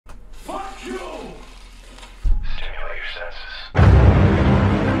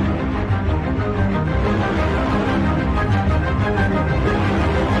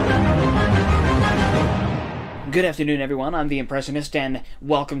Good afternoon, everyone. I'm the Impressionist, and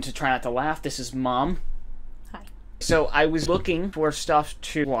welcome to Try Not to Laugh. This is Mom. Hi. So I was looking for stuff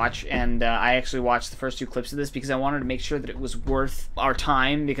to watch, and I actually watched the first two clips of this because I wanted to make sure that it was worth our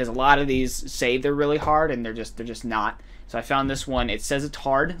time, because a lot of these say they're really hard, and they're just not. So I found this one. It says it's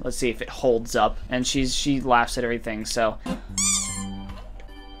hard. Let's see if it holds up. And she laughs at everything, so...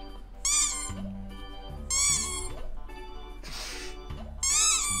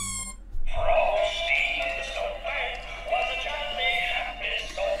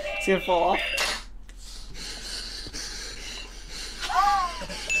 It's gonna fall off.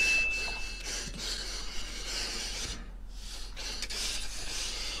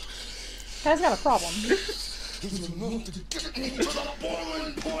 Guy's got a problem.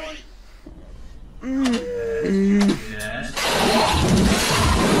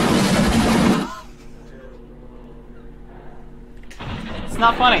 It's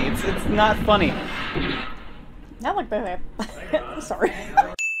not funny. It's not funny. Not like that. I'm sorry.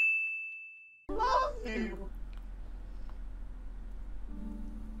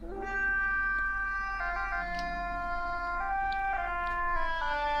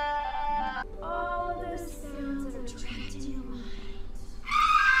 All the sounds are trapped in your mind.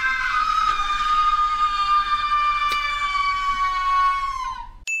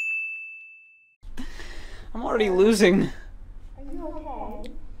 I'm already losing. Are you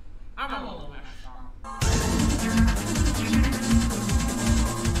okay? I'm a little bit.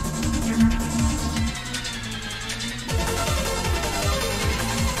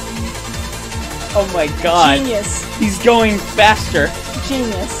 Oh my god. Genius. He's going faster.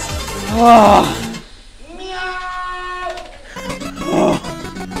 Genius. Oh.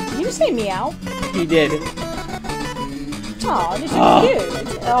 Did you say meow? He did. Oh, this is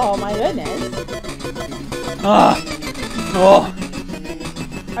cute. Oh my goodness. Oh.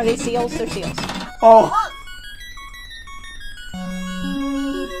 Are they seals? They're seals. Oh.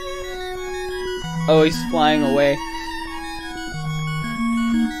 Oh, he's flying away.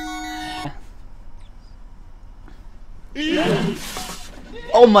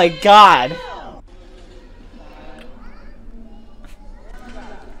 Oh my god.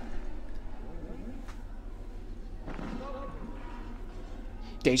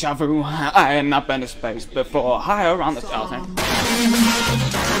 Deja vu, I am not been to space before. High around the south end.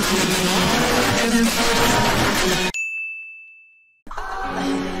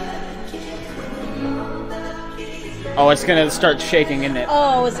 Oh, it's gonna start shaking, isn't it?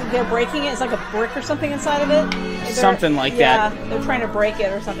 Oh, they're breaking it? It's like a brick or something inside of it? Something like that. Yeah, they're trying to break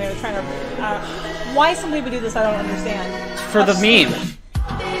it or something. They're trying to... why some people do this, I don't understand. For the meme.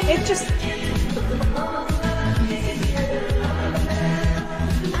 It just...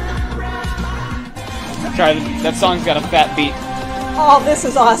 Sorry, that song's got a fat beat. Oh, this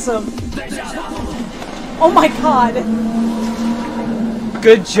is awesome. Oh my god.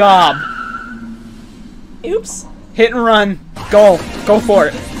 Good job. Oops. Hit and run. Go. Go for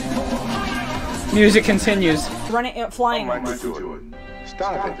it. Music continues. Running, flying.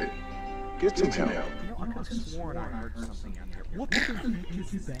 Stop it. Get some help.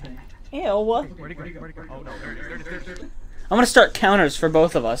 Ew. I'm gonna start counters for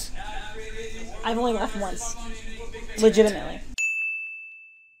both of us. I've only laughed once. Legitimately.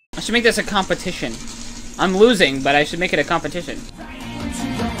 I should make this a competition. I'm losing, but I should make it a competition.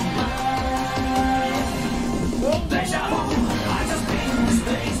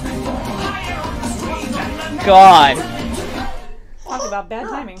 God. Talk about bad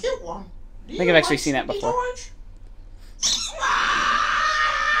timing. I think I've actually seen that before.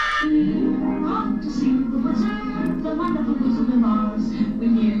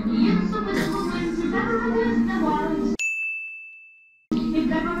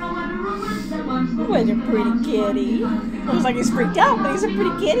 What a pretty kitty. Looks like he's freaked out, but he's a pretty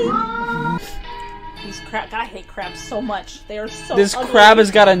kitty. These crab, I hate crabs so much. They are so This ugly. crab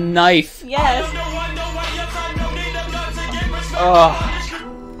has got a knife. Yes. Oh.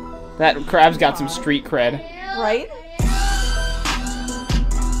 That crab's got some street cred. Right?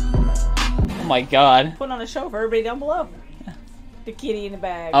 Oh my god. Putting on a show for everybody down below. The kitty in the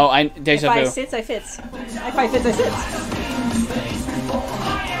bag. Oh, If deja I vu. sits, I fits. If I fits, I sits.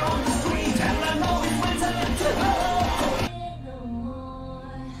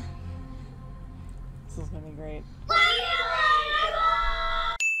 This is gonna be great.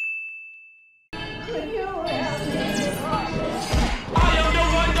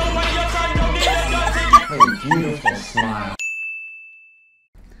 Beautiful smile.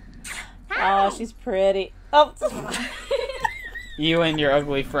 Oh, she's pretty. Oh. You and your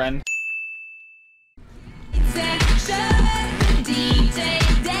ugly friend. Deep down.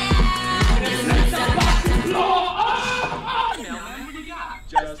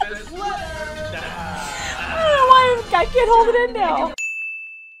 I don't know why I can't hold it in now.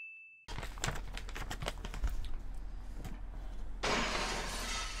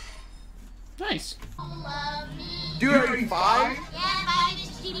 Nice. Do you already 5?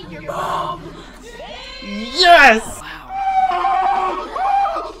 Yes!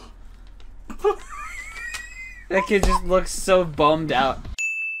 Wow. That kid just looks so bummed out.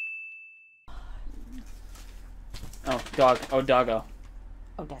 Oh, dog. Oh, doggo.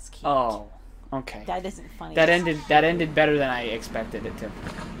 Oh, that's cute. Oh, okay. That isn't funny. That ended better than I expected it to.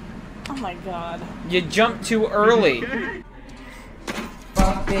 Oh my god. You jumped too early.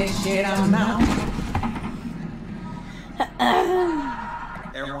 Fuck this shit, I'm out.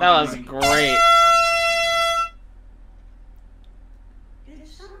 That was great. Did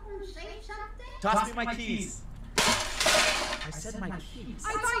someone say something? Toss me my keys. I said my keys.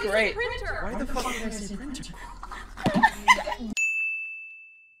 Great. Why the fuck did I say printer?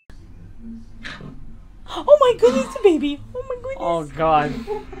 Oh my goodness, baby. Oh my goodness. Oh god.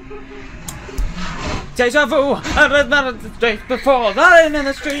 Deja vu! I've been on the street before, lying in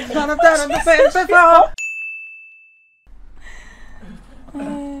the street, none of that on the face before!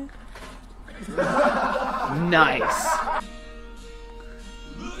 Nice.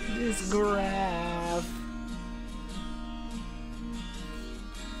 This graph.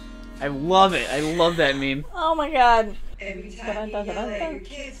 I love it. I love that meme. Oh my god. Every time you yell at your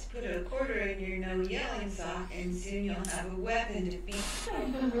kids, put a quarter in your no yelling sock, and soon you'll have a weapon to beat.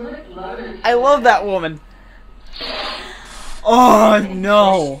 I love that woman. Oh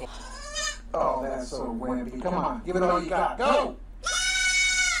no. Oh, that's so wimpy. Come on, give it all you got. Go!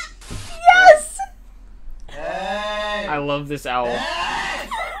 Yes! Hey! I love this owl.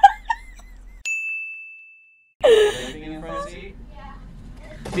 Anything in front seat?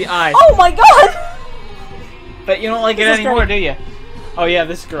 The eye. Oh my god! But you don't like it This is anymore, great. do you? Oh yeah,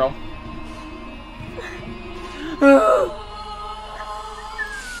 this girl. Oh,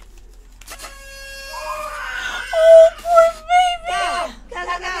 poor baby!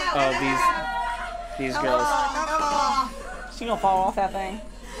 Oh, these girls. She gonna fall off that thing.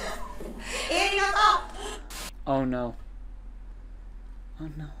 Oh no. Oh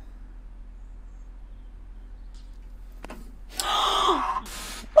no.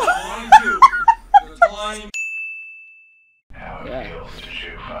 How it Yeah. feels to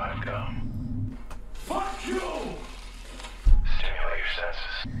chew 5 gum. Fuck you! Stimulate your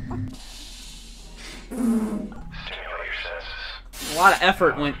senses. Stimulate your senses. A lot of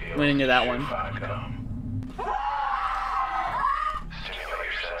effort went into that one. 5 gum. Stimulate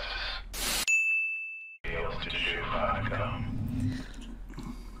your senses. Feels to chew 5 gum.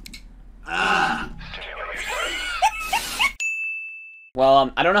 Stimulate your senses.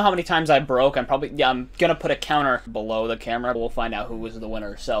 Well, I don't know how many times I broke. I'm gonna put a counter below the camera. We'll find out who was the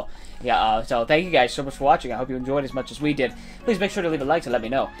winner. So, yeah, so thank you guys so much for watching. I hope you enjoyed as much as we did. Please make sure to leave a like to let me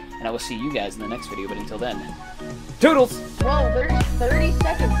know. And I will see you guys in the next video. But until then, toodles! Whoa, there's 30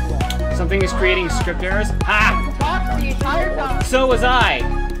 seconds left. Something is creating script errors. Ha! Talk the entire time. So was I.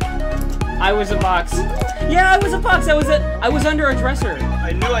 I was a box. Yeah, I was a box. I was under a dresser.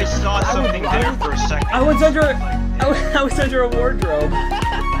 I knew I saw something there for a second. I was under a wardrobe.